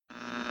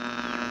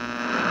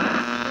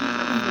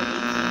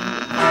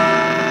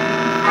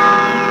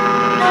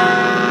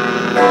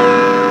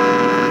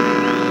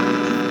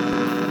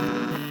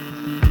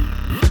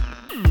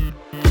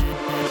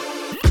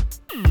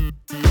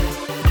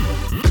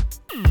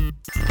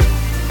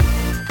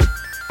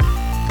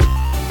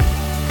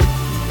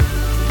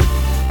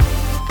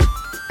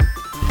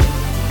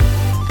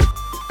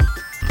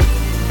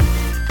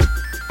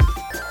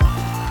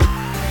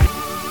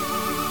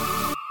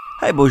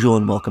Hi, bonjour,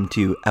 and welcome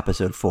to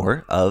episode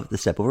 4 of the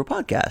Step Over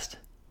podcast.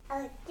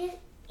 Just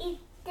eat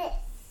this.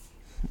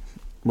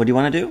 What do you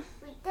want to do?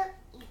 We don't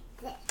eat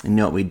this.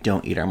 No, we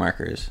don't eat our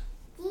markers.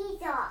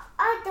 These are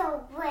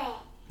underwear.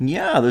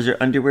 Yeah, those are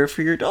underwear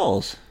for your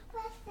dolls.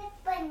 Where's the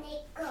bunny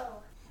go?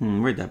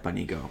 Where'd that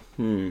bunny go?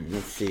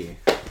 Let's see.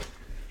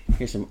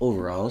 Here's some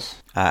overalls.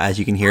 As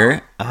you can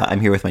hear, I'm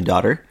here with my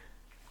daughter.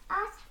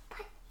 I'll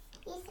put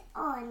these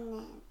on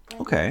them.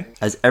 Okay.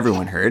 As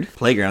everyone heard,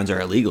 playgrounds are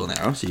illegal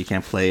now, so you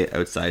can't play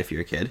outside if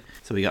you're a kid.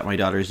 So we got my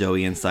daughter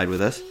Zoe inside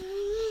with us.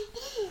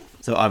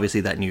 So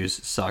obviously that news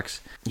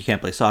sucks. You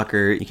can't play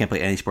soccer, you can't play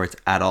any sports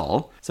at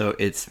all. So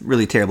it's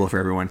really terrible for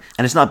everyone.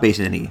 And it's not based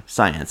in any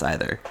science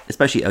either.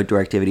 Especially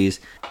outdoor activities.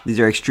 These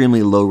are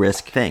extremely low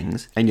risk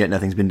things, and yet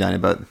nothing's been done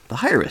about the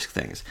higher risk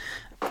things.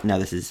 Now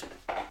this is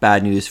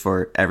bad news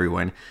for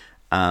everyone.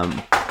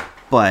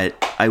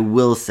 But I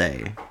will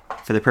say,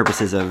 for the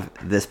purposes of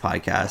this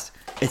podcast,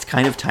 it's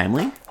kind of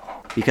timely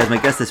because my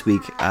guest this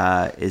week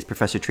is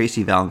Professor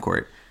Tracy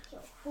Vaillancourt.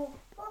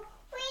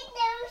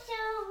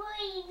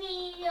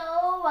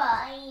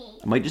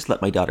 I might just let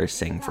my daughter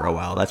sing for a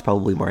while. That's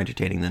probably more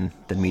entertaining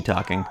than me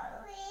talking.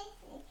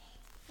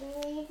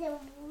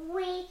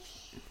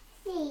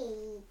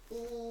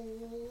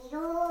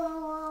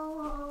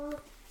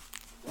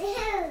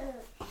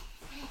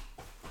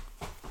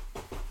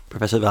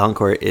 Professor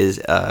Vaillancourt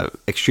is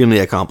extremely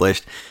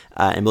accomplished,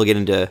 and we'll get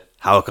into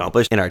how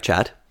accomplished in our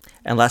chat.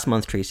 And last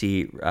month,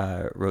 Tracy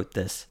wrote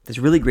this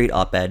really great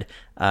op-ed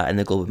in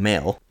the Globe and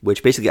Mail,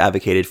 which basically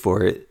advocated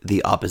for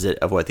the opposite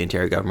of what the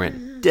Ontario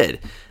government did,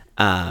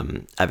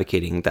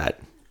 advocating that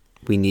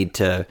we need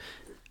to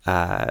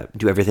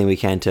do everything we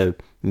can to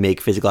make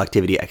physical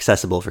activity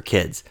accessible for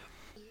kids.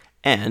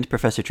 And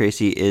Professor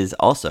Tracy is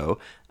also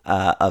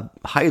a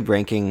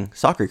high-ranking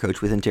soccer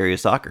coach with Ontario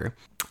Soccer,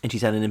 and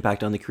she's had an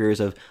impact on the careers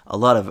of a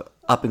lot of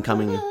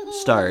up-and-coming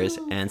stars,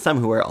 and some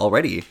who are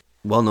already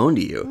well-known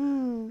to you.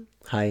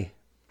 Hi.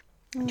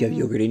 Do you have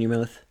yogurt in your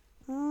mouth?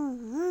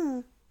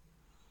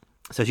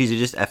 So she's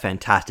just a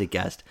fantastic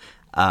guest.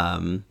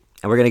 And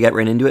we're going to get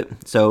right into it.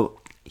 So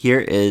here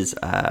is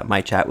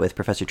my chat with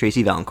Professor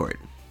Tracy Vaillancourt.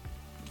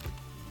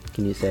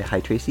 Can you say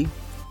hi, Tracy?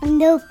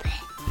 Nope.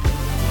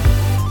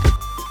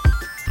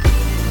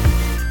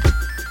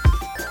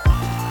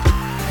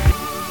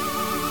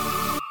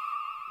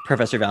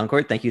 Professor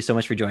Vaillancourt, thank you so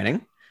much for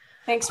joining.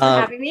 Thanks for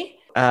having me.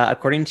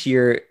 According to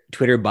your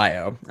Twitter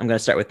bio, I'm going to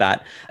start with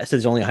that. So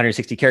there's only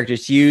 160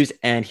 characters to use,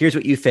 and here's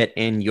what you fit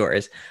in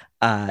yours.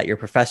 You're a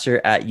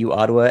professor at U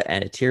Ottawa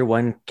and a Tier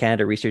 1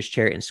 Canada Research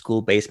Chair in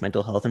School-Based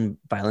Mental Health and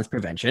Violence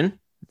Prevention.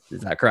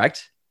 Is that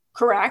correct?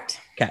 Correct.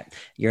 Okay.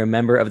 You're a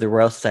member of the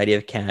Royal Society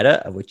of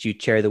Canada, of which you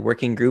chair the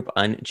Working Group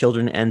on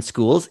Children and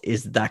Schools.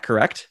 Is that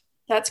correct?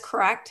 That's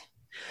correct.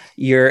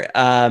 You're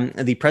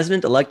the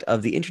president-elect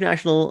of the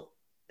International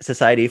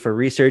Society for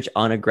Research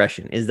on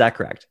Aggression. Is that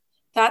correct?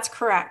 That's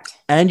correct.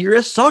 And you're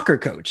a soccer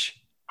coach.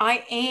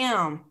 I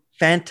am.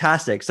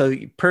 Fantastic. So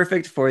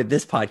perfect for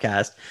this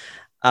podcast.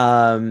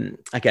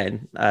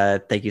 Again,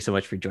 thank you so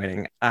much for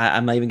joining.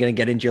 I'm not even going to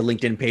get into your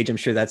LinkedIn page. I'm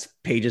sure that's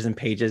pages and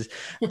pages.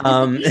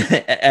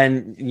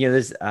 And you know,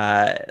 there's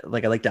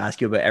like I like to ask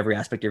you about every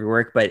aspect of your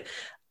work, but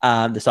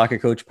the soccer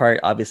coach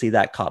part, obviously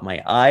that caught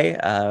my eye.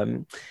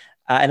 And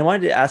I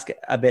wanted to ask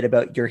a bit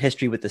about your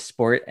history with the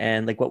sport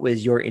and like what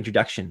was your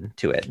introduction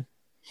to it?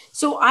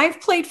 So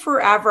I've played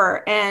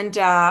forever, and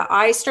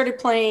I started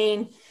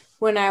playing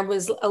when I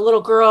was a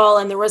little girl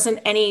and there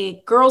wasn't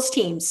any girls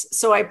teams.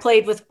 So I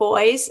played with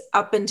boys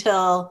up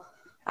until,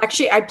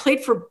 actually I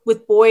played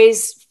with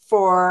boys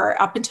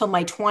for up until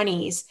my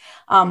 20s.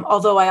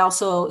 Although I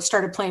also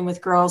started playing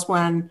with girls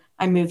when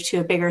I moved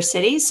to a bigger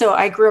city. So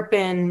I grew up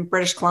in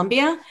British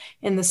Columbia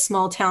in this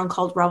small town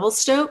called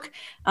Revelstoke.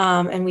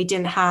 And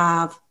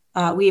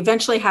we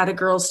eventually had a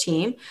girls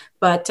team,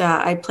 but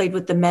I played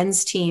with the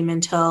men's team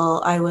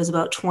until I was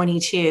about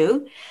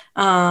 22.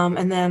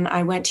 And then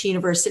I went to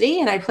university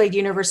and I played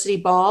university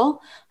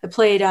ball. I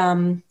played,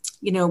 when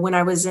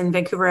I was in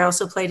Vancouver, I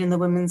also played in the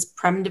women's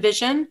Prem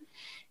division.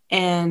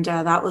 And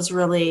that was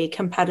really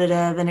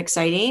competitive and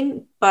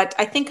exciting. But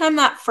I think I'm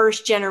that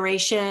first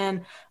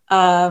generation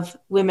of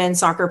women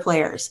soccer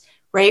players,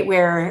 right?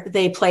 Where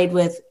they played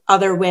with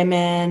other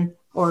women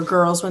or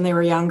girls when they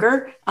were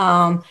younger.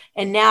 And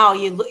now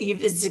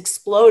it's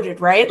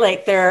exploded, right?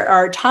 Like there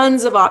are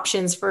tons of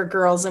options for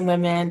girls and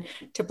women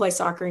to play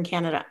soccer in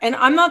Canada. And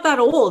I'm not that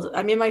old.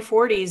 I'm in my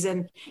 40s.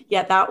 And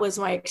yet that was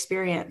my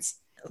experience.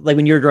 Like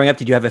when you were growing up,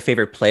 did you have a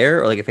favorite player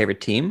or like a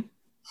favorite team?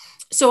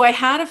 So I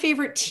had a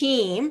favorite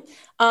team,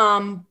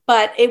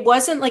 but it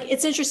wasn't like,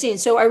 it's interesting.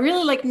 So I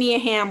really liked Mia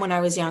Hamm when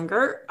I was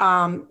younger,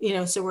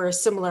 so we're a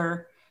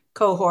similar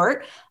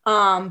cohort.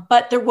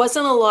 But there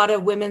wasn't a lot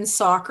of women's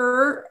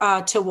soccer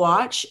to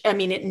watch. I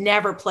mean, it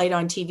never played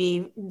on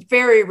TV,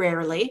 very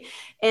rarely.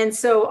 And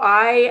so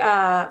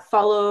I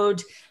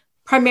followed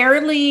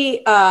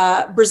primarily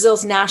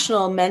Brazil's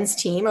national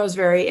men's team. I was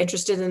very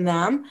interested in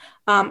them.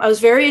 I was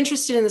very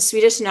interested in the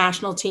Swedish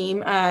national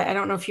team. I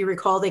don't know if you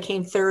recall, they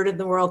came third in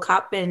the World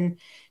Cup in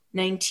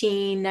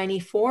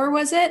 1994,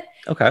 was it?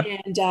 Okay.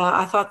 And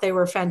I thought they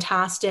were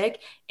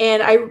fantastic.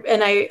 And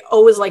I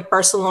always liked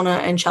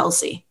Barcelona and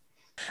Chelsea.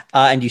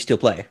 And you still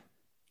play?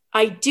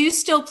 I do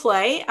still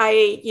play.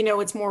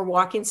 It's more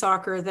walking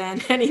soccer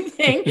than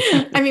anything.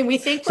 I mean, we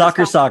think we're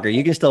Soccer, fast. soccer.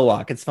 You can still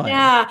walk. It's fine.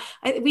 Yeah,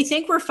 we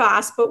think we're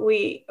fast, but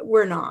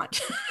we're not.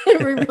 We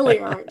really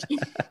aren't.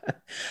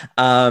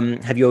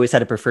 Have you always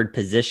had a preferred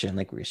position?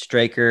 Like were you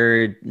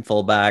striker,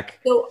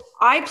 fullback? So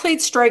I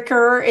played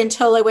striker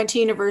until I went to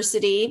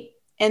university,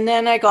 and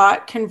then I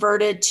got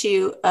converted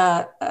to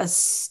a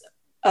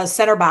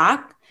center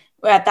back.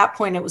 At that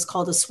point, it was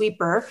called a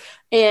sweeper.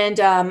 And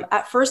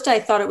at first,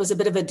 I thought it was a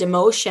bit of a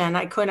demotion.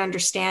 I couldn't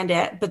understand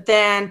it. But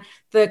then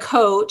the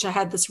coach, I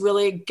had this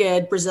really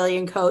good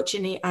Brazilian coach,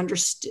 and he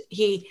understood.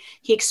 He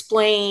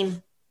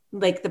explained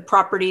like the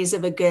properties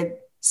of a good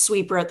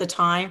sweeper at the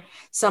time.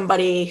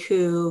 Somebody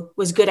who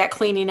was good at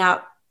cleaning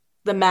up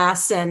the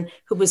mess and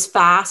who was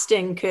fast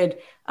and could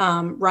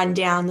run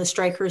down the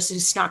strikers who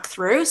snuck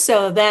through.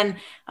 So then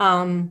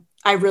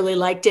I really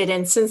liked it.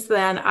 And since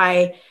then,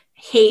 I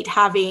hate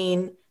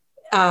having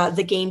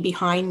the game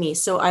behind me.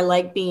 So I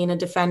like being a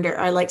defender.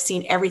 I like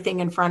seeing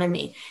everything in front of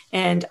me.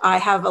 And I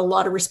have a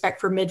lot of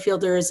respect for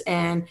midfielders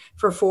and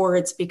for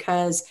forwards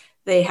because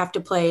they have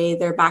to play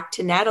their back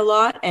to net a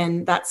lot.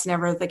 And that's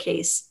never the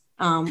case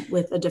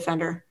with a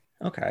defender.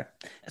 Okay.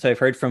 So I've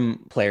heard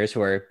from players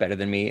who are better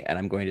than me, and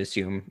I'm going to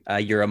assume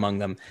you're among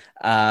them.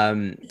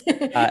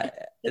 That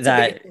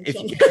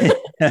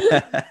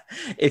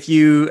if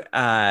you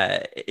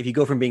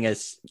go from being a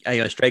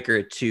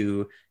striker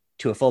to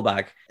a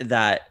fullback,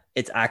 that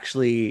it's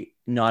actually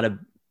not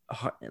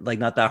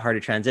that hard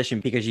to transition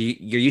because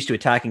you're used to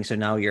attacking, so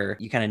now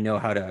you kind of know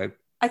how to.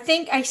 I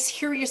think I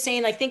hear what you're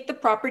saying. I think the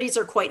properties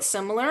are quite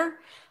similar.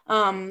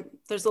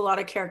 There's a lot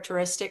of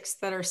characteristics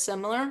that are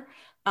similar.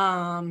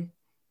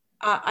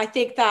 I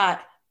think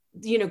that,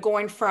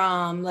 going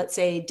from, let's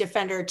say,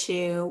 defender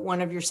to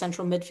one of your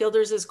central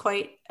midfielders is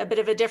quite a bit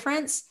of a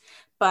difference,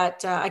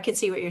 but I can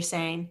see what you're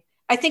saying.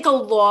 I think a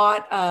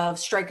lot of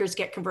strikers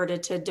get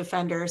converted to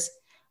defenders.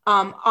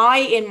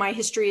 In my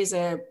history as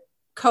a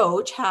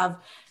coach, have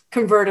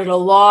converted a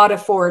lot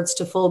of forwards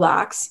to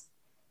fullbacks,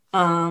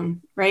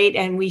 right?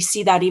 And we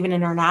see that even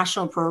in our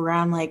national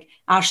program, like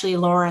Ashley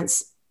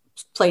Lawrence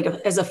played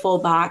as a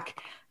fullback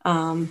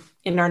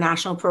in our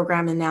national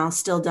program and now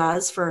still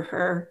does for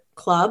her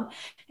club.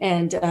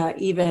 And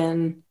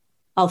even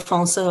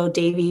Alfonso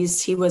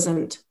Davies, he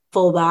wasn't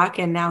fullback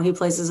and now he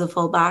plays as a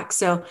fullback.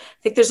 So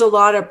I think there's a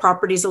lot of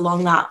properties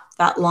along that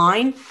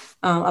line,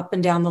 up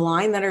and down the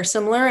line that are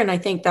similar. And I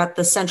think that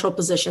the central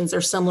positions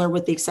are similar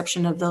with the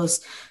exception of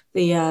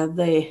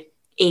the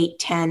 8,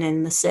 10,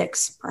 and the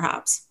 6,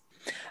 perhaps.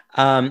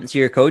 So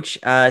you're a coach.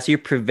 So you're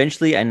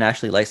provincially and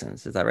nationally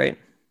licensed. Is that right?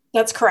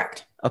 That's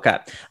correct. Okay.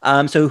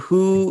 So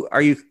who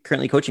are you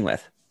currently coaching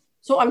with?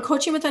 So I'm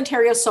coaching with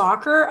Ontario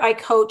Soccer. I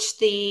coached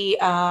the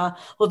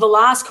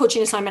last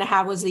coaching assignment I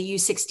had was the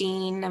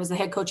U16. I was the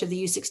head coach of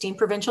the U16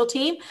 provincial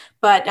team.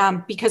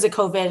 But because of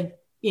COVID,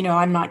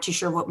 I'm not too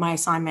sure what my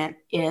assignment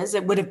is.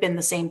 It would have been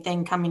the same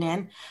thing coming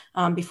in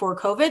before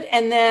COVID.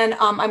 And then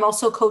I'm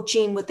also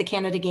coaching with the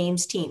Canada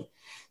Games team.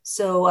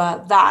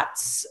 So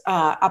that's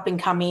up and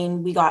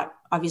coming. We got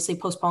obviously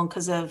postponed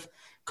because of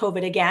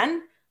COVID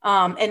again.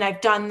 And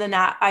I've done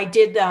I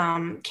did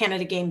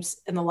Canada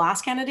Games in the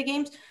last Canada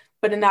Games,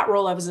 but in that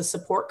role, I was a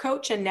support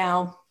coach and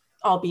now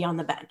I'll be on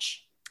the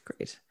bench.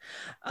 Great.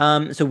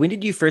 So when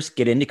did you first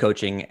get into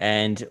coaching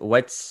and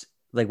what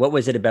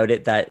was it about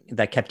it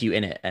that kept you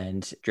in it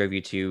and drove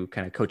you to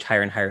kind of coach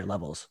higher and higher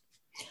levels?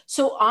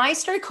 So I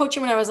started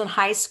coaching when I was in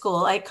high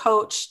school. I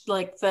coached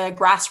like the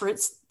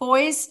grassroots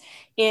boys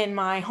in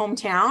my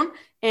hometown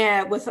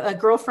and with a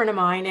girlfriend of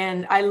mine,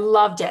 and I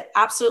loved it.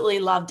 Absolutely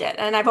loved it.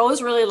 And I've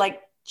always really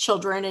liked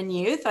children and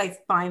youth. I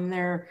find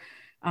they're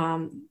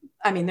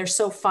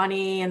so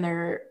funny and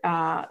they're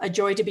a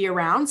joy to be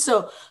around.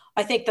 So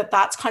I think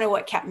that's kind of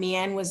what kept me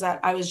in, was that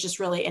I was just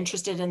really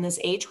interested in this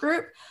age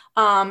group.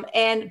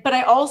 But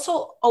I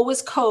also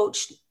always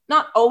coached,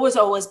 not always,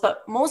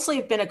 but mostly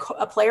have been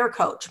a player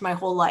coach my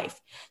whole life.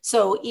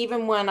 So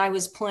even when I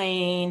was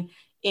playing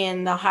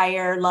in the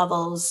higher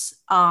levels,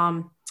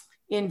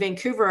 in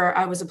Vancouver,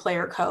 I was a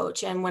player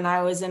coach. And when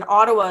I was in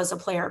Ottawa as a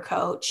player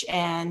coach,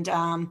 and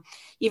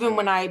even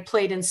when I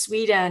played in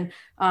Sweden,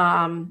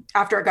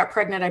 after I got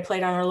pregnant, I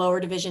played on our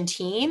lower division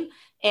team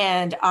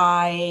and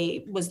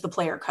I was the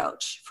player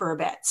coach for a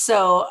bit.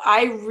 So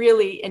I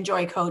really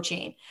enjoy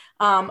coaching.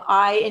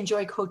 I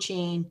enjoy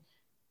coaching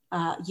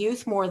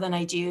youth more than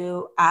I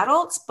do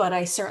adults, but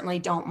I certainly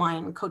don't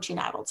mind coaching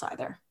adults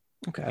either.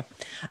 Okay.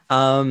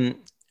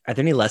 Are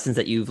there any lessons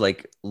that you've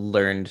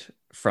learned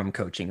from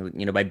coaching,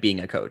 by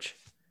being a coach?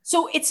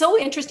 So it's so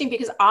interesting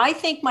because I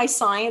think my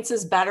science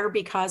is better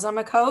because I'm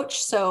a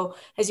coach. So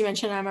as you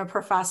mentioned, I'm a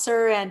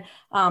professor and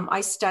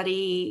I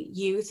study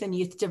youth and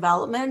youth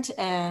development.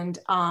 And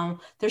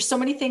there's so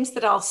many things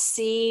that I'll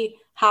see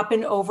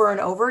happen over and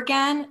over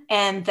again.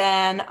 And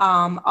then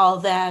I'll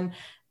then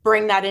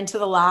bring that into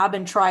the lab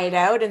and try it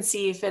out and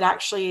see if it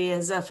actually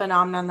is a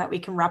phenomenon that we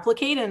can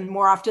replicate. And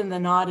more often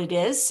than not, it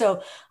is.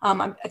 So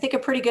I think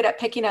I'm pretty good at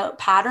picking out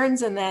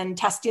patterns and then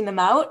testing them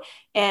out.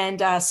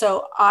 And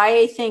so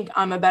I think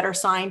I'm a better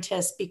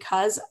scientist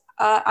because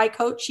I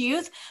coach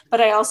youth,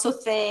 but I also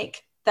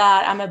think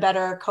that I'm a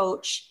better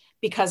coach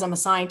because I'm a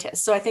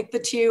scientist. So I think the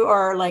two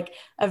are like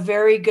a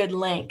very good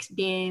link,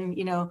 being,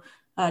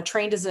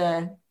 trained as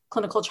a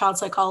clinical child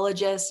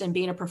psychologist and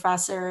being a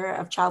professor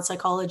of child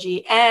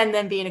psychology and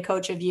then being a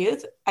coach of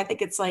youth. I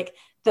think it's like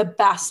the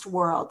best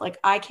world. Like,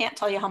 I can't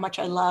tell you how much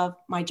I love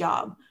my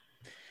job.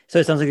 So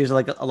it sounds like there's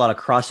like a lot of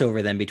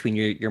crossover then between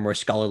your more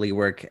scholarly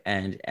work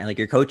and like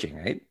your coaching,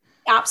 right?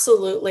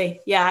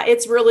 Absolutely. Yeah,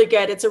 it's really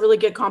good. It's a really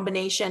good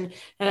combination.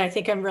 And I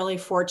think I'm really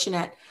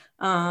fortunate.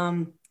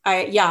 I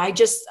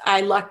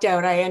lucked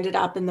out. I ended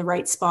up in the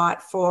right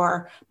spot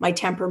for my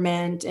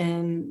temperament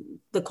and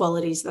the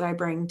qualities that I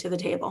bring to the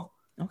table.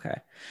 Okay.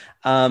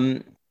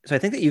 So I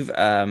think that you've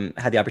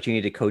had the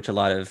opportunity to coach a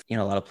lot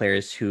of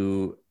players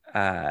who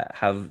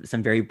have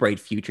some very bright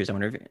futures. I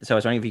was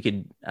wondering if you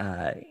could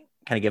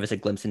kind of give us a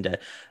glimpse into,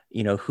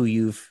 who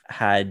you've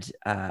had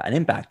an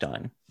impact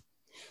on.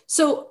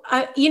 So,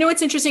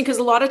 it's interesting because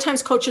a lot of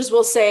times coaches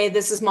will say,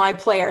 this is my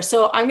player.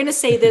 So I'm going to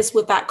say this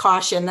with that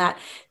caution that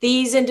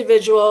these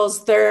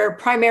individuals, they're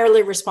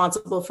primarily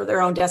responsible for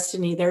their own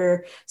destiny.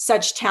 They're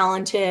such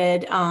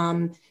talented,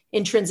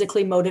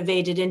 intrinsically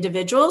motivated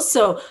individuals.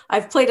 So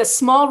I've played a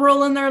small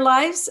role in their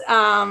lives.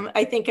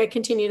 I think I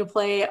continue to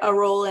play a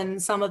role in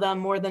some of them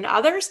more than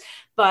others,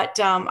 but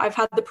I've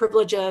had the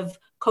privilege of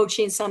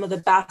coaching some of the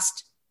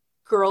best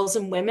girls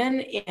and women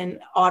in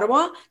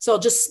Ottawa. So I'll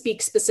just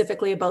speak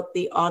specifically about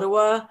the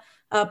Ottawa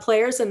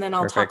players, and then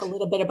I'll talk a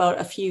little bit about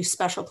a few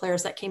special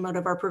players that came out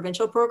of our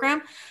provincial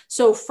program.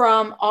 So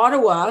from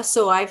Ottawa,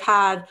 so I've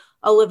had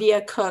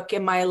Olivia Cook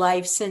in my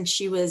life since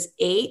she was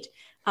 8.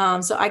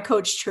 So I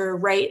coached her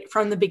right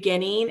from the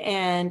beginning,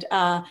 and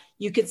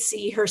you could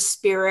see her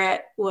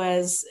spirit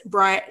was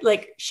bright,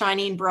 like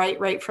shining bright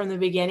right from the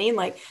beginning.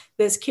 Like,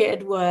 this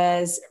kid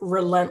was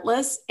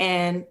relentless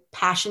and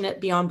passionate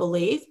beyond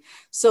belief.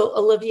 So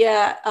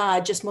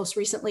Olivia just most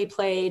recently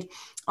played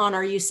on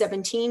our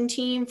U17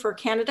 team for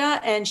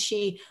Canada, and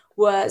she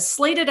was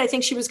slated. I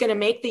think she was going to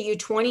make the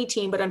U20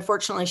 team, but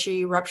unfortunately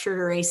she ruptured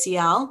her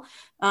ACL.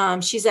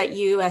 She's at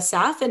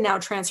USF and now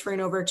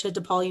transferring over to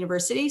DePaul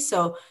University.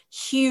 So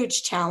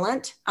huge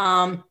talent.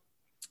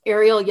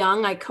 Ariel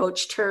Young, I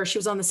coached her. She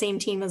was on the same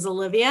team as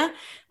Olivia.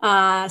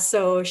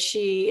 So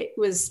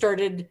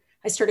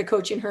I started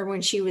coaching her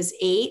when she was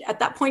 8. At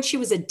that point, she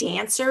was a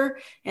dancer.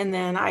 And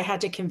then I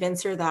had to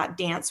convince her that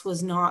dance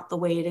was not the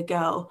way to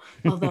go.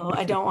 Although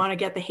I don't want to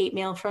get the hate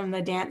mail from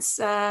the dance.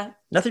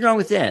 Nothing wrong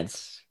with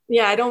dance.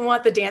 Yeah, I don't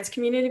want the dance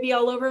community to be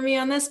all over me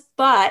on this,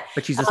 but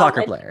she's a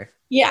soccer player.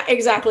 Yeah,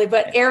 exactly.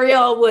 But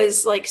Ariel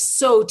was like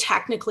so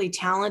technically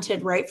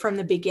talented right from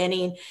the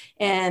beginning.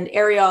 And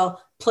Ariel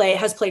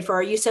has played for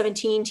our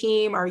U17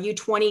 team, our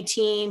U20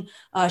 team.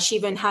 She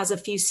even has a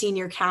few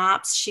senior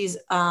caps. She's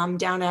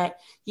down at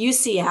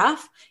UCF,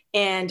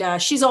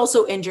 and she's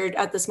also injured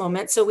at this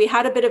moment. So we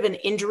had a bit of an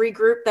injury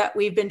group that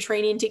we've been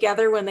training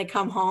together when they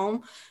come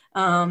home.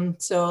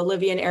 So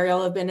Olivia and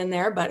Ariel have been in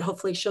there, but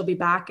hopefully she'll be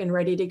back and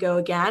ready to go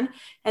again.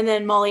 And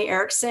then Molly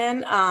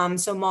Eriksson.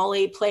 So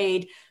Molly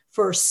played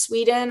for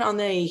Sweden on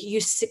the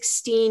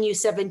U16,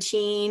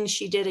 U17.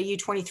 She did a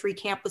U23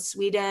 camp with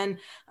Sweden.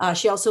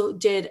 She also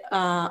did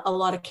a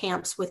lot of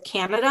camps with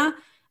Canada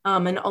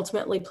and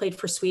ultimately played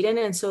for Sweden.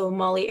 And so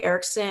Molly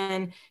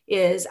Eriksson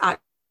is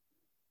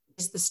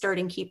the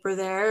starting keeper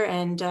there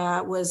and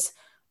was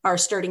our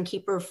starting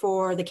keeper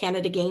for the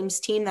Canada Games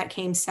team that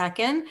came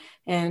second.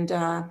 And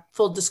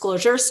full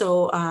disclosure,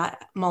 so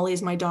Molly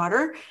is my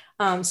daughter.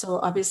 So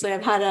obviously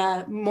I've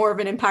had more of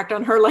an impact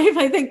on her life,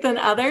 I think, than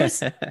others.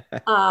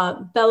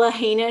 Bella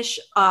Hainish,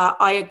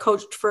 I had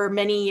coached for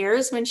many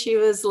years when she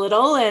was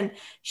little, and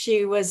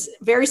she was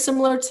very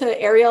similar to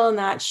Ariel in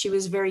that she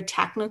was very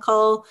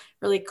technical,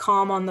 really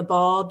calm on the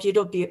ball,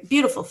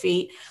 beautiful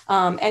feet.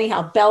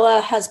 Anyhow,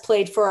 Bella has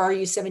played for our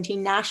U17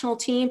 national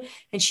team,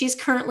 and she's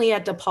currently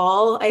at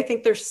DePaul. I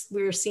think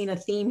we're seeing a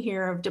theme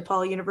here of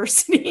DePaul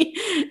University,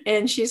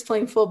 and she's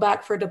playing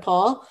fullback for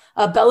DePaul.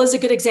 Bella's a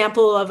good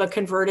example of a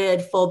converted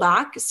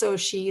fullback. So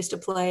she used to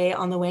play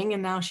on the wing,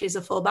 and now she's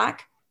a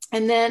fullback.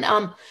 And then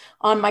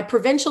on my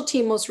provincial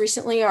team, most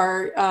recently,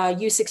 our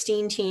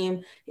U16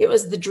 team, it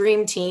was the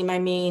dream team. I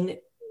mean,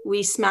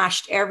 we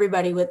smashed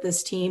everybody with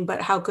this team,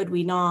 but how could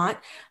we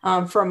not?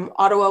 From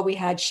Ottawa, we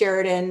had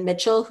Sheridan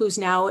Mitchell, who's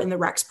now in the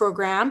Rex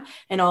program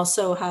and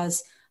also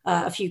has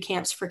a few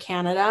camps for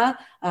Canada.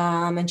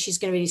 And she's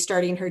going to be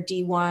starting her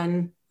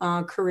D1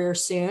 career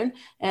soon.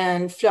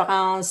 And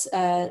Florence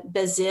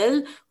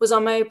Bazil was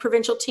on my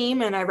provincial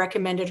team, and I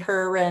recommended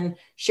her and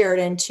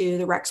Sheridan to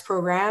the Rex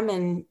program.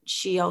 And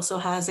she also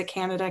has a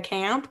Canada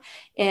camp.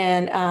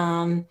 And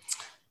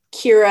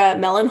Kira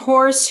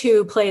Mellenhorst,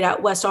 who played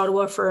at West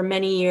Ottawa for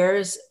many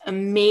years,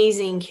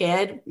 amazing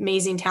kid,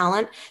 amazing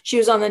talent. She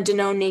was on the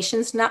Danone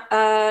Nations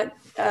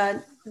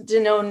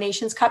Danone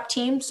Nations Cup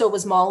team. So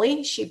was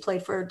Molly. She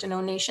played for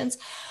Danone Nations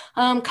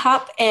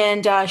Cup,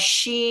 and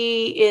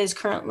she is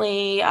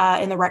currently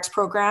in the Rex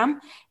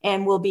program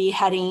and will be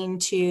heading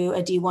to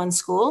a D1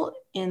 school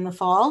in the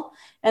fall.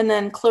 And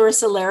then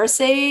Clarissa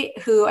Larisay,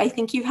 who I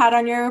think you've had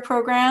on your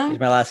program. She's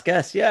my last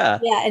guest. Yeah.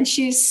 Yeah. And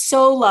she's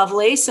so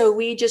lovely. So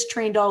we just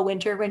trained all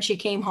winter when she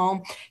came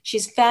home.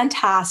 She's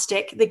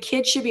fantastic. The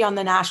kids should be on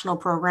the national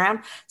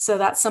program. So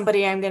that's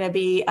somebody I'm going to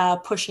be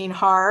pushing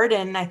hard.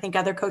 And I think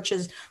other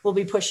coaches will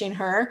be pushing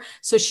her.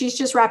 So she's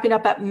just wrapping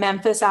up at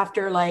Memphis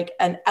after like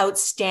an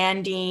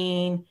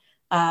outstanding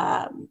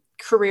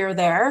career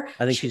there.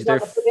 I think she's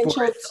their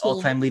fourth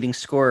all-time leading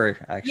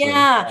scorer, actually.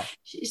 Yeah.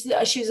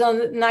 She's on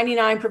the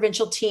 99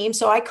 provincial team.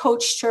 So I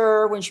coached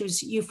her when she was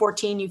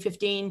U14,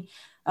 U15,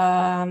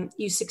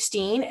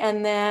 U16.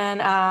 And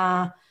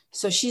then,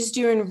 so she's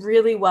doing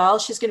really well.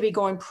 She's going to be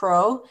going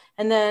pro.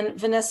 And then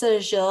Vanessa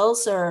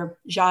Gilles, or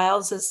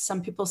Giles, as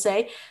some people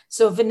say.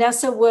 So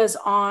Vanessa was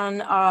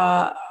on,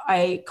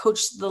 I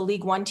coached the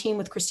League One team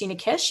with Christina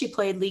Kish. She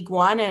played League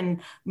One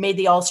and made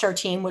the All-Star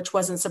team, which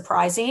wasn't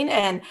surprising.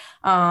 And,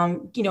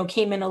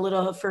 came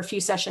in for a few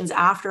sessions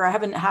after. I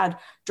haven't had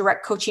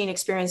direct coaching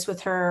experience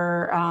with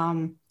her.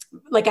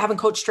 I haven't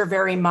coached her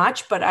very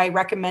much, but I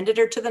recommended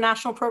her to the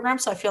national program.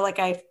 So I feel like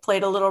I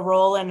played a little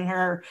role in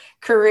her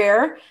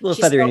career. A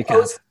little feather in your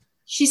cap.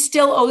 She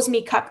still owes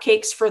me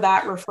cupcakes for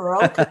that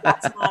referral.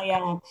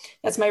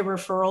 That's my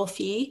referral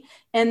fee.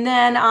 And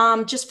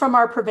then just from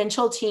our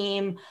provincial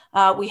team,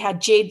 we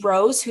had Jade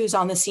Rose, who's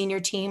on the senior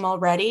team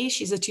already.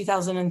 She's a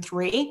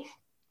 2003.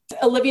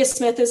 Olivia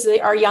Smith is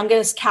our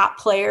youngest cap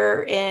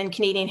player in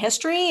Canadian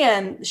history,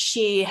 and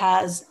she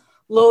has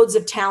loads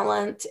of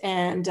talent,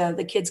 and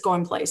the kids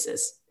going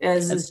places.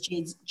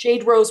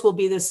 Jade Rose will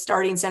be the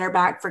starting center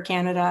back for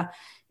Canada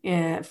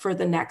for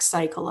the next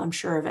cycle. I'm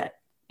sure of it.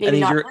 Maybe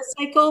not this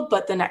cycle,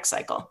 but the next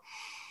cycle.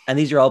 And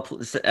these are all,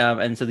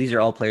 and so these are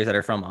all players that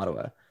are from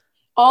Ottawa.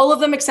 All of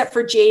them except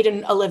for Jade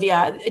and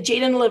Olivia.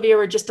 Jade and Olivia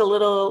were just a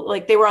little,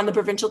 they were on the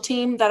provincial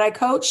team that I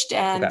coached,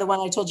 and the one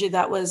I told you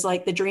that was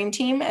like the dream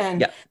team,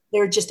 and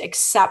they're just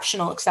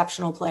exceptional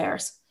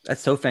players.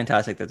 That's so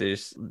fantastic that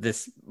there's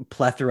this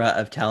plethora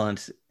of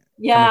talent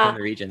coming from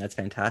the region. That's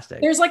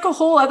fantastic. There's like a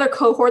whole other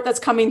cohort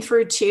that's coming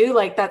through too,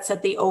 that's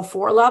at the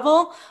 04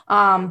 level,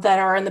 that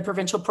are in the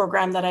provincial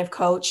program that I've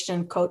coached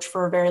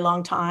for a very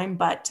long time.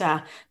 But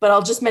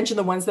I'll just mention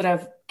the ones that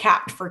I've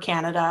capped for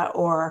Canada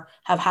or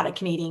have had a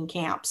Canadian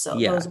camp. So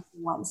those are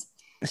the ones.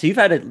 So you've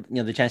had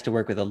the chance to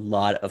work with a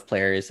lot of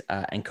players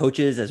and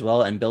coaches as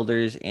well, and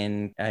builders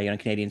in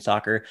Canadian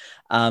soccer,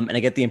 and I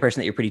get the impression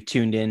that you're pretty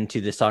tuned in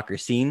to the soccer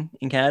scene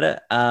in Canada.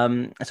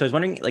 So I was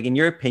wondering, in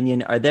your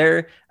opinion, are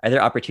there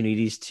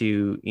opportunities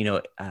to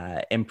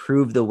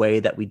improve the way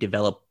that we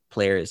develop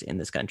players in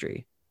this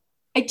country?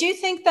 I do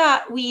think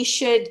that we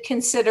should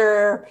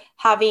consider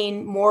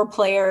having more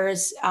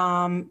players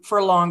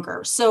for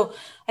longer. So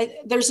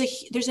there's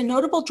a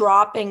notable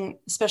drop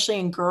especially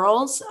in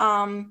girls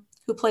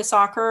who play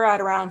soccer at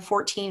around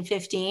 14,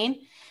 15.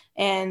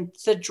 And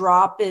the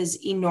drop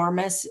is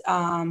enormous.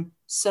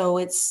 So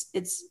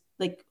it's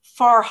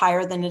far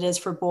higher than it is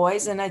for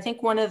boys. And I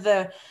think one of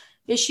the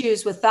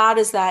issues with that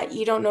is that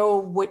you don't know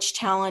which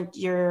talent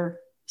you're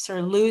sort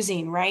of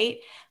losing, right?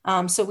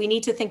 So we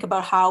need to think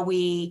about how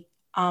we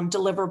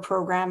deliver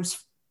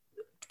programs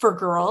for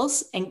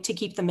girls and to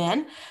keep them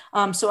in.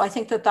 So I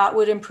think that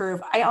would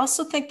improve. I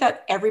also think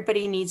that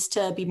everybody needs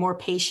to be more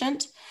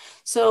patient.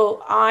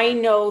 So I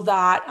know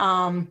that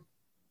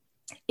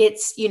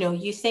it's,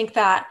 you think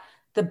that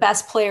the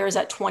best players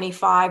at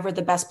 25 are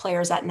the best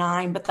players at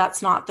 9, but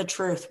that's not the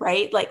truth,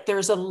 right?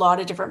 There's a lot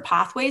of different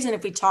pathways. And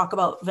if we talk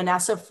about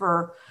Vanessa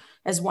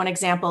as one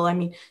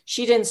example,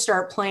 she didn't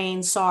start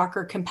playing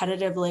soccer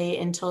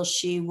competitively until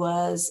she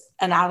was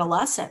an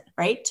adolescent,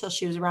 right? Till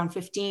she was around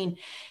 15.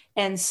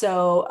 And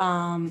so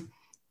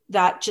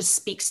that just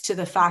speaks to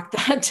the fact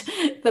that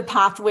the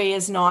pathway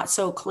is not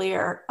so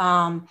clear.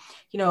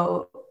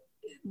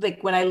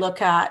 When I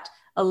look at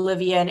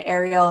Olivia and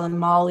Ariel and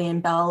Molly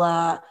and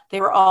Bella,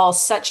 they were all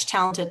such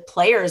talented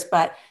players,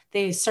 but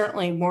they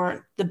certainly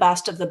weren't the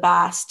best of the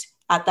best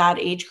at that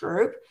age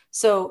group.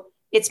 So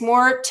it's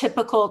more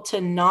typical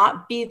to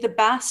not be the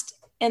best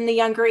in the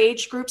younger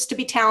age groups, to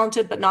be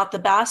talented, but not the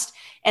best,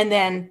 and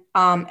then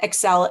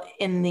excel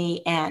in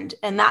the end.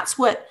 And that's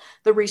what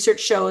the research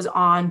shows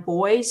on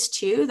boys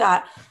too,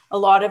 that a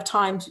lot of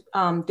times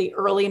the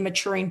early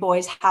maturing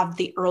boys have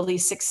the early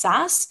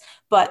success,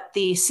 but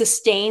the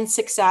sustained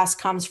success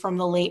comes from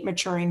the late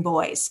maturing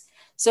boys.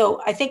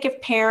 So I think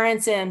if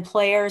parents and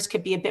players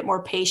could be a bit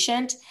more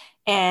patient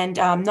and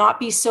not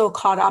be so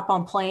caught up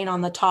on playing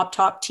on the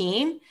top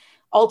team.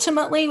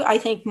 Ultimately, I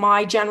think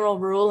my general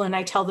rule, and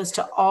I tell this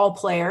to all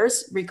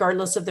players,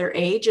 regardless of their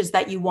age, is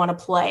that you want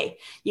to play.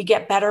 You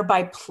get better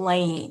by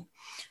playing.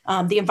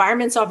 The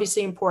environment's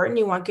obviously important.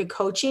 You want good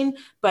coaching,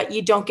 but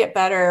you don't get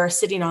better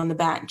sitting on the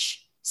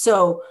bench.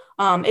 So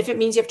if it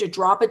means you have to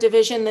drop a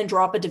division, then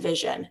drop a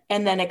division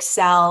and then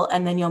excel,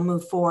 and then you'll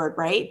move forward,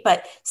 right?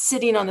 But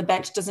sitting on the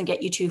bench doesn't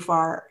get you too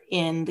far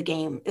in the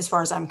game, as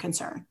far as I'm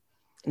concerned.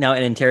 Now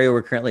in Ontario,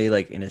 we're currently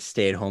like in a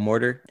stay-at-home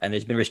order, and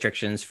there's been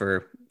restrictions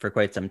for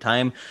quite some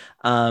time.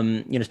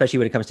 Especially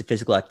when it comes to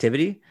physical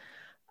activity.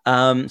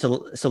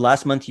 So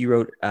last month you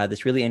wrote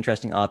this really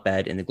interesting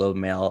op-ed in the Globe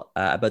and Mail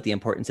about the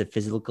importance of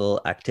physical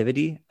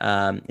activity,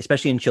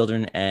 especially in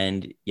children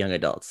and young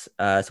adults.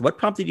 So what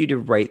prompted you to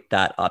write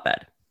that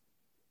op-ed?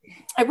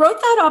 I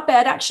wrote that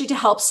op-ed actually to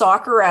help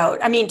soccer out.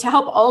 I mean, to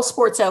help all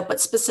sports out,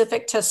 but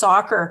specific to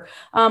soccer.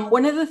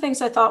 One of the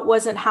things I thought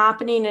wasn't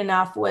happening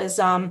enough was,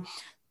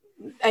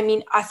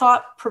 I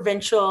thought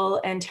provincial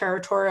and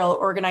territorial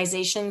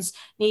organizations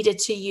needed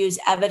to use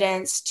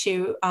evidence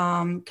to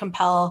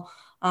compel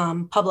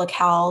public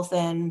health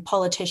and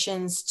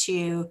politicians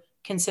to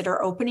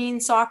consider opening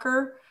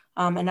soccer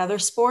and other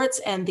sports.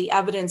 And the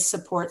evidence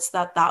supports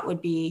that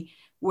would be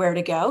where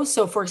to go.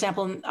 So, for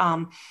example,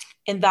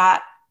 in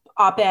that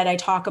op-ed, I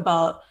talk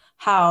about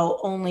how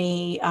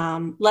only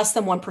less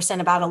than 1%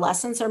 of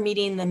adolescents are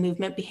meeting the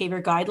movement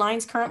behavior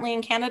guidelines currently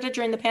in Canada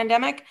during the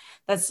pandemic.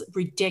 That's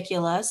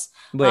ridiculous.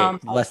 Wait,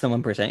 less than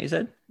 1%, you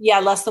said? Yeah,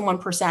 less than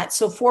 1%.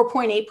 So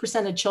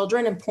 4.8% of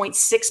children and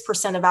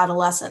 0.6% of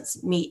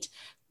adolescents meet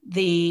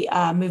the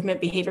movement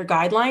behavior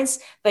guidelines.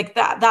 Like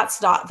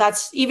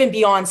that's even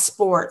beyond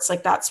sports.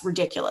 Like that's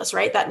ridiculous,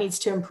 right? That needs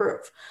to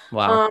improve.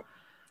 Wow.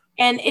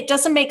 And it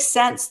doesn't make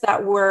sense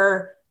that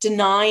we're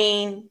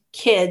denying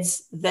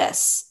kids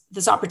this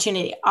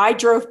opportunity. I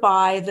drove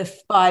by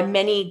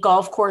many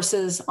golf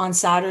courses on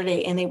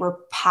Saturday and they were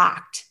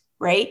packed,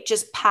 right?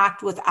 Just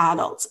packed with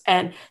adults.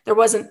 And there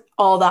wasn't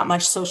all that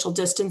much social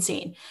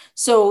distancing.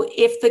 So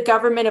if the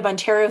government of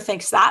Ontario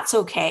thinks that's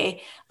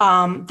okay,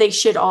 they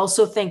should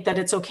also think that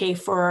it's okay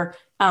for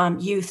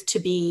youth to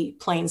be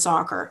playing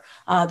soccer.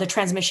 The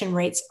transmission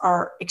rates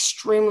are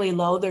extremely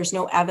low. There's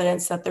no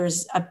evidence that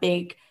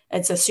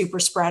it's a super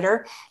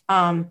spreader.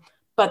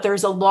 But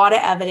there's a lot of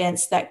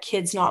evidence that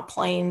kids not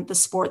playing the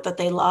sport that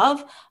they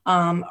love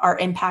are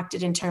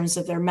impacted in terms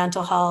of their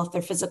mental health,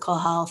 their physical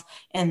health,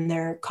 and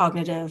their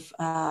cognitive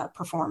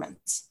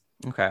performance.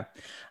 Okay.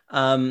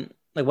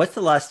 What's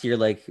the last year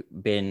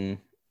been,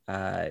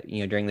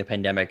 during the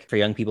pandemic for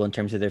young people in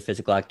terms of their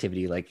physical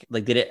activity? Like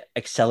did it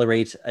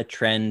accelerate a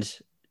trend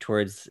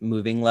towards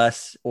moving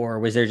less, or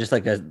was there just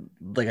like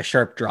a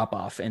sharp drop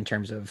off in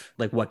terms of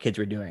like what kids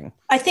were doing?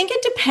 I think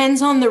it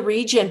depends on the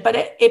region, but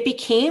it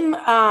became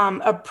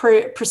a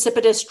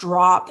precipitous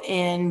drop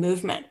in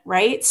movement,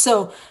 right?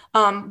 So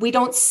we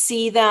don't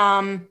see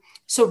them.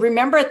 So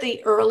remember at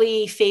the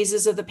early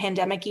phases of the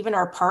pandemic, even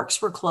our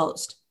parks were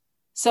closed.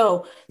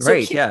 So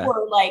right, kids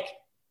were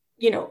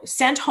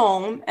sent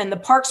home and the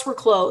parks were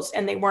closed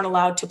and they weren't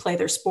allowed to play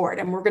their sport.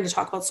 And we're going to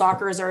talk about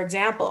soccer as our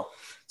example.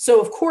 So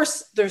of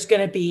course there's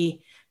going to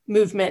be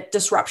movement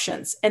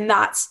disruptions, and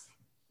that's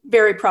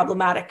very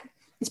problematic.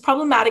 It's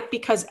problematic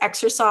because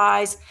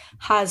exercise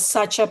has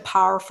such a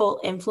powerful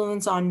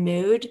influence on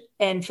mood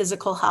and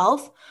physical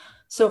health.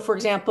 So for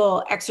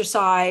example,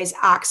 exercise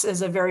acts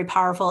as a very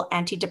powerful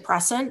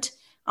antidepressant.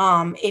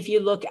 If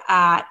you look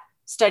at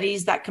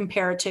studies that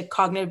compare it to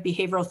cognitive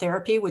behavioral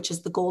therapy, which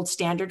is the gold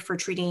standard for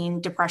treating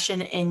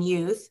depression in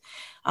youth.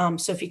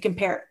 So if you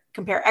compare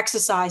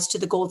exercise to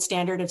the gold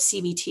standard of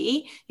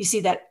CBT, you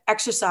see that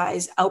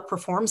exercise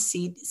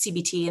outperforms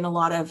CBT in a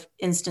lot of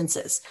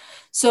instances.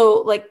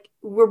 So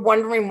we're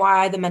wondering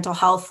why the mental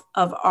health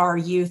of our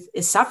youth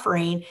is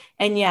suffering.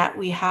 And yet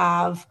we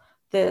have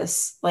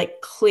this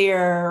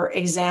clear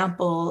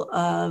example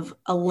of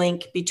a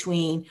link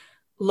between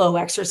low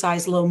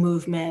exercise, low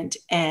movement,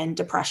 and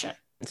depression.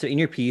 So in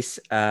your piece,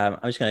 I'm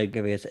just going to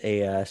give you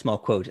a small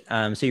quote.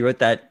 So you wrote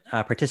that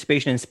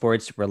participation in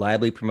sports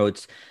reliably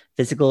promotes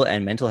physical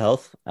and mental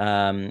health,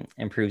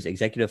 improves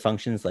executive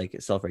functions like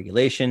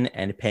self-regulation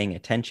and paying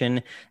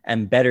attention,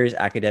 and betters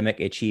academic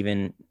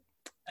achievement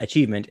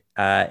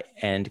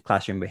and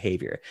classroom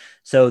behavior.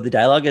 So the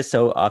dialogue has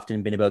so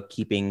often been about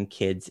keeping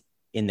kids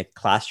in the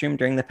classroom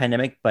during the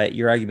pandemic, but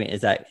your argument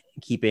is that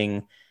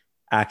keeping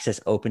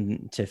access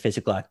open to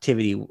physical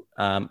activity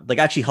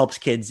actually helps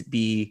kids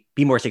be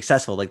more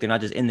successful. Like they're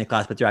not just in the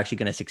class, but they're actually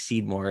going to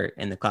succeed more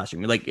in the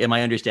classroom. Am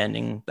I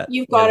understanding that?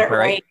 You've got it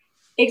right.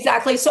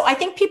 Exactly. So I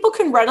think people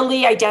can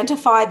readily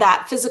identify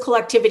that physical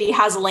activity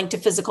has a link to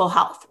physical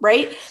health,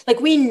 right?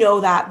 We know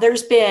that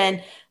there's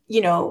been,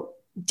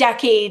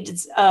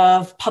 decades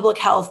of public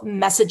health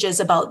messages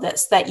about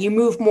this, that you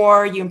move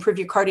more, you improve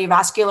your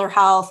cardiovascular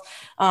health,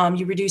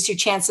 you reduce your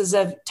chances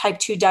of type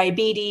 2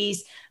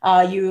 diabetes,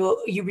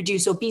 you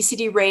reduce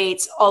obesity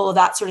rates, all of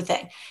that sort of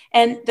thing.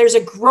 And there's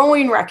a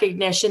growing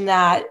recognition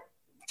that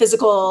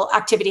physical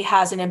activity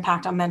has an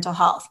impact on mental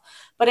health.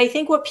 But I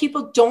think what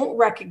people don't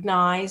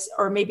recognize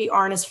or maybe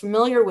aren't as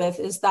familiar with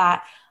is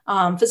that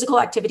physical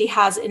activity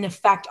has an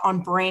effect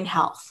on brain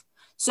health.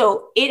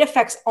 So it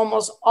affects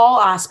almost all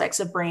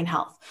aspects of brain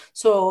health.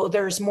 So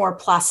there's more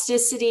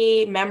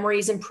plasticity,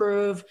 memories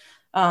improve,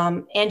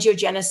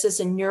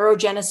 angiogenesis and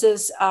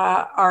neurogenesis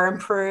are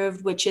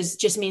improved, which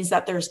just means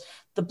that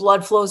the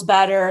blood flows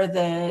better,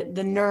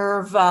 the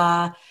nerve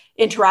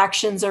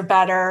interactions are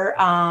better.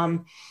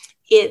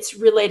 It's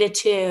related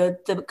to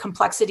the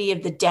complexity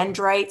of the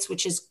dendrites,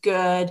 which is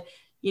good.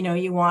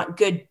 You want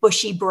good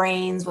bushy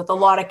brains with a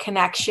lot of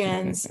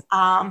connections.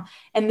 And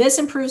this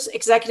improves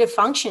executive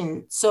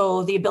function.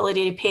 So the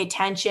ability to pay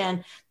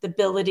attention, the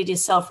ability to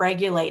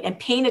self-regulate, and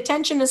paying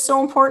attention is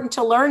so important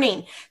to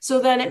learning. So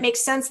then it makes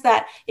sense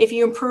that if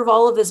you improve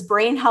all of this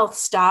brain health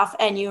stuff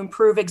and you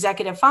improve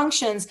executive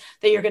functions,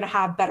 that you're going to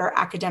have better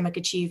academic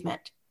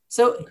achievement.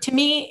 So to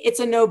me, it's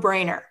a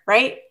no-brainer,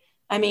 right?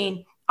 I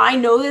mean, I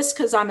know this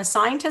because I'm a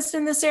scientist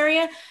in this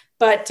area,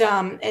 but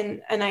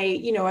and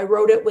I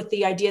wrote it with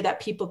the idea that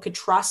people could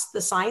trust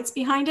the science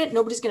behind it.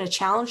 Nobody's going to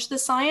challenge the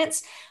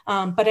science,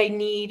 but I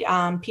need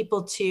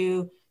people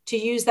to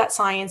use that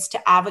science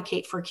to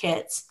advocate for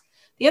kids.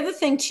 The other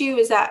thing too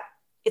is that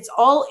it's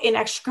all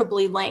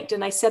inextricably linked,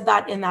 and I said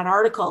that in that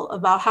article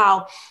about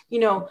how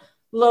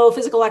low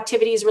physical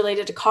activity is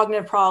related to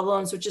cognitive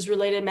problems, which is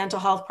related to mental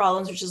health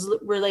problems, which is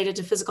related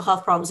to physical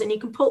health problems, and you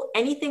can pull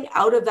anything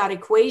out of that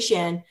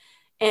equation,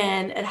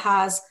 and it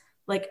has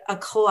like a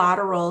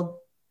collateral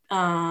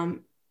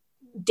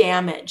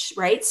damage,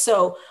 right?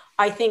 So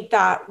I think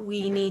that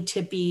we need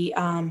to be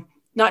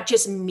not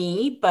just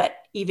me, but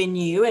even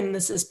you, and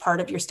this is part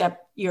of your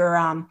step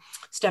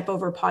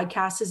over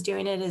podcast is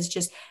doing it, is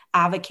just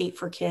advocate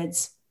for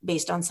kids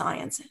based on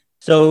science.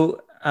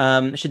 So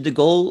should the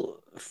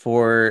goal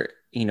for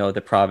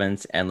the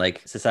province and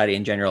like society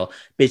in general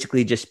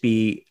basically just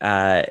be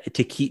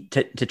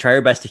to try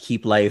our best to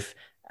keep life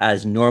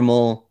as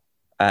normal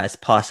as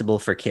possible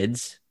for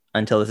kids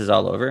until this is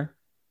all over?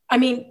 I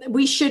mean,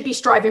 we should be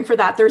striving for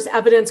that. There's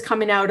evidence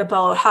coming out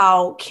about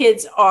how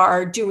kids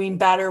are doing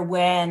better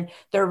when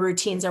their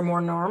routines are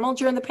more normal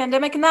during the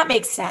pandemic. And that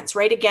makes sense,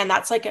 right? Again,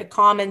 that's like a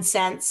common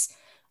sense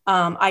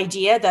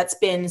idea that's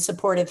been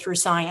supported through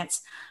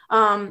science.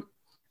 I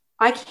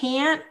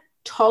can't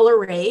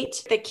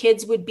tolerate that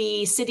kids would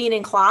be sitting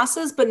in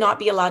classes but not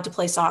be allowed to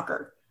play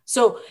soccer.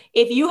 So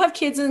if you have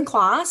kids in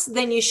class,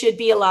 then you should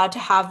be allowed to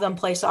have them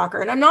play soccer.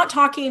 And I'm not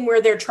talking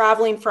where they're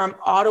traveling from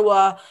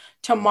Ottawa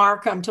to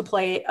Markham to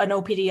play an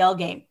OPDL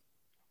game.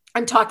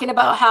 I'm talking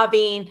about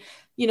having,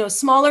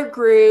 smaller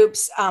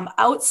groups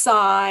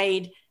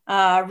outside,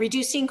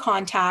 reducing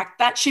contact.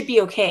 That should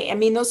be okay. I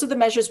mean, those are the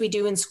measures we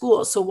do in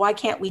school. So why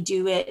can't we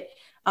do it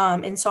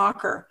in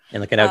soccer? In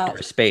like an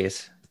outdoor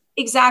space.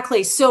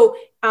 Exactly. So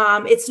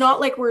it's not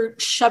like we're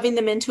shoving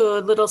them into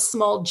a little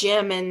small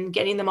gym and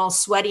getting them all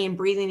sweaty and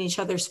breathing in each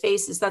other's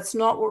faces. That's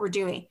not what we're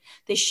doing.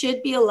 They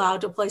should be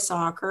allowed to play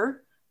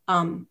soccer,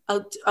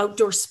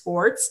 outdoor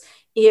sports,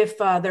 if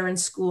they're in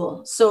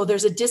school. So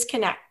there's a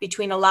disconnect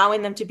between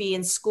allowing them to be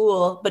in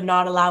school, but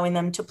not allowing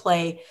them to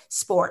play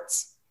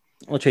sports.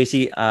 Well,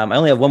 Tracy, I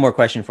only have one more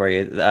question for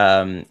you,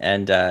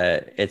 and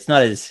it's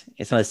not as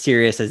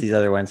serious as these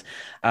other ones.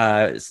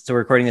 So we're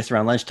recording this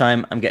around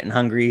lunchtime. I'm getting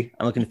hungry.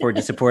 I'm looking forward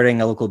to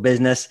supporting a local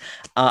business.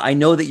 I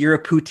know that you're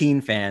a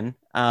poutine fan.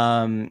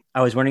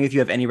 I was wondering if you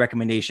have any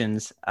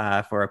recommendations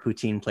for a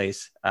poutine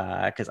place,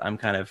 because I'm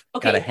kind of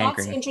got a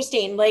hankering. That's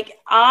interesting. Like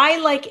I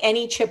like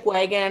any chip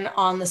wagon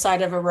on the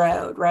side of a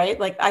road, right?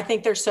 Like I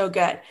think they're so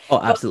good. Oh,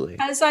 absolutely.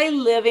 But because I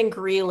live in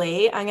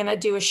Greeley, I'm going to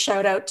do a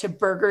shout out to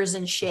Burgers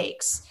and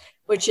Shakes,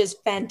 which is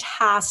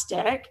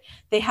fantastic.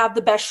 They have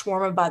the best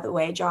shawarma, by the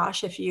way,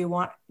 Josh, if you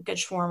want good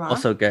shawarma.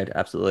 Also good.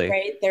 Absolutely.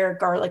 Right. Their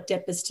garlic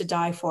dip is to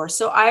die for.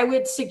 So I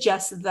would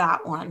suggest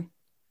that one.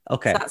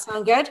 Okay. Does that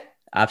sound good?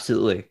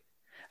 Absolutely.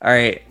 All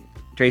right.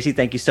 Tracy,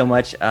 thank you so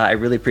much. I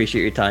really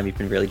appreciate your time. You've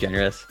been really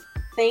generous.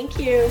 Thank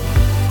you.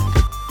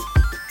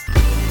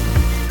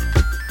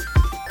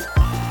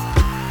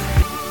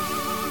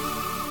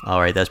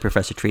 All right. That's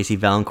Professor Tracy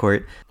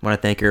Vaillancourt. I want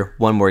to thank her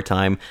one more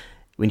time.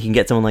 When you can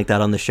get someone like that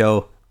on the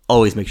show,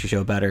 always makes your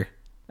show better.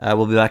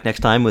 We'll be back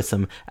next time with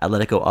some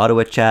Atletico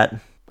Ottawa chat.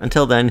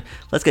 Until then,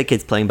 let's get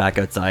kids playing back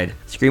outside,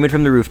 screaming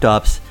from the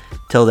rooftops.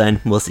 Till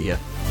then, we'll see you.